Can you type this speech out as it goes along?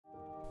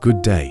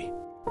Good day.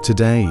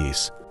 Today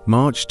is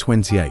March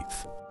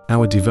 28th.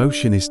 Our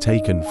devotion is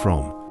taken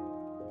from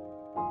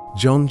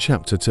John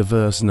chapter 2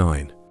 verse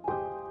 9.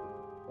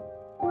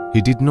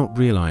 He did not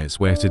realize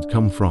where it had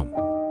come from,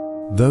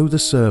 though the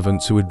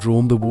servants who had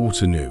drawn the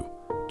water knew.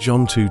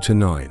 John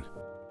 2-9.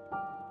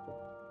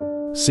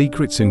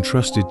 Secrets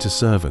entrusted to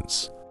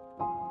servants.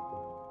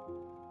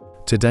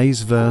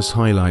 Today's verse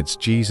highlights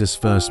Jesus'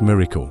 first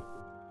miracle,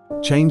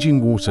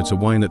 changing water to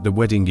wine at the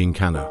wedding in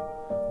Cana.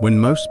 When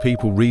most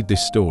people read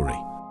this story,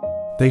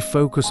 they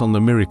focus on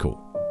the miracle,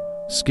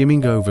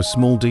 skimming over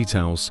small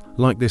details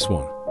like this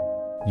one.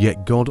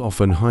 Yet God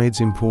often hides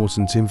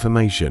important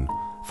information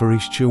for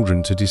His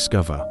children to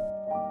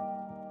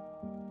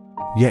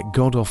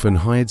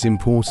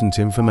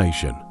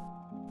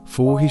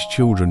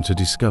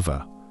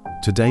discover.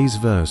 Today's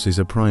verse is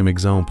a prime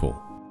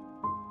example.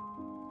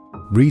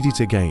 Read it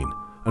again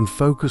and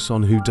focus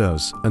on who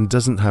does and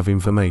doesn't have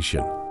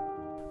information.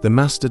 The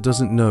master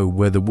doesn't know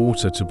where the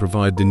water to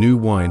provide the new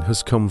wine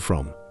has come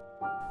from.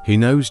 He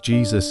knows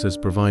Jesus has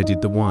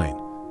provided the wine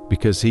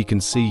because he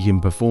can see him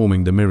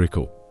performing the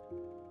miracle.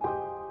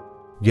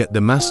 Yet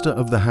the master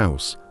of the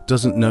house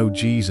doesn't know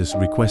Jesus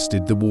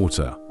requested the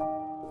water.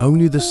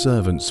 Only the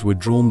servants who had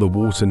drawn the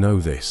water know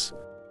this.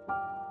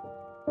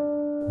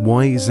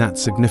 Why is that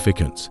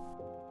significant?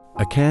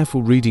 A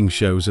careful reading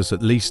shows us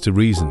at least two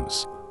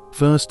reasons.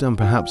 First, and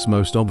perhaps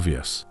most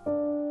obvious,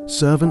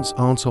 servants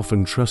aren't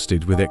often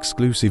trusted with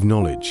exclusive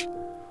knowledge.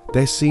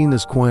 They're seen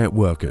as quiet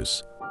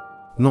workers,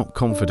 not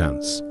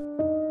confidants.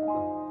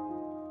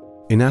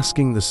 In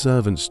asking the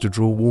servants to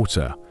draw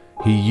water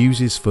he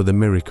uses for the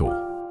miracle,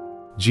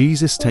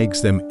 Jesus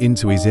takes them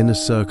into his inner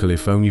circle,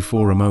 if only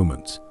for a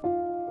moment.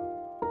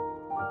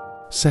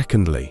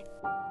 Secondly,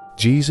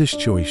 Jesus'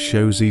 choice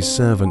shows these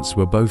servants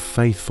were both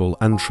faithful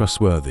and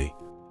trustworthy.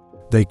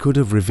 They could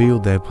have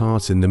revealed their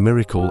part in the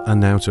miracle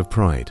and out of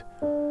pride,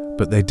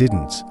 but they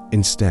didn't.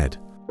 Instead,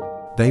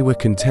 they were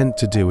content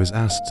to do as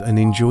asked and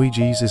enjoy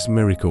Jesus'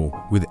 miracle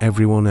with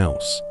everyone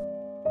else.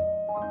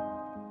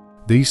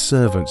 These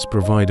servants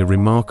provide a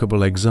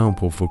remarkable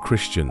example for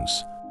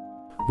Christians.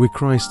 We're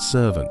Christ's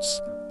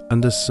servants,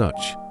 and as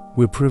such,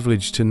 we're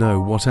privileged to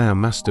know what our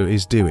Master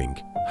is doing.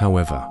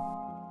 However,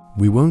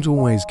 we won't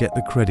always get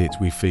the credit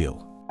we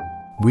feel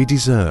we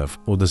deserve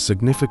or the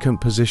significant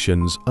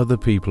positions other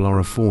people are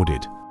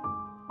afforded.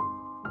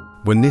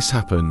 When this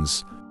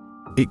happens,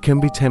 it can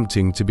be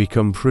tempting to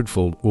become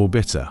prideful or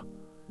bitter.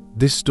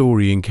 This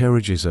story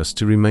encourages us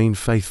to remain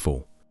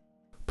faithful,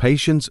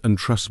 patient and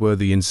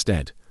trustworthy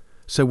instead,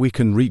 so we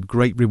can reap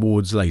great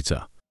rewards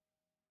later.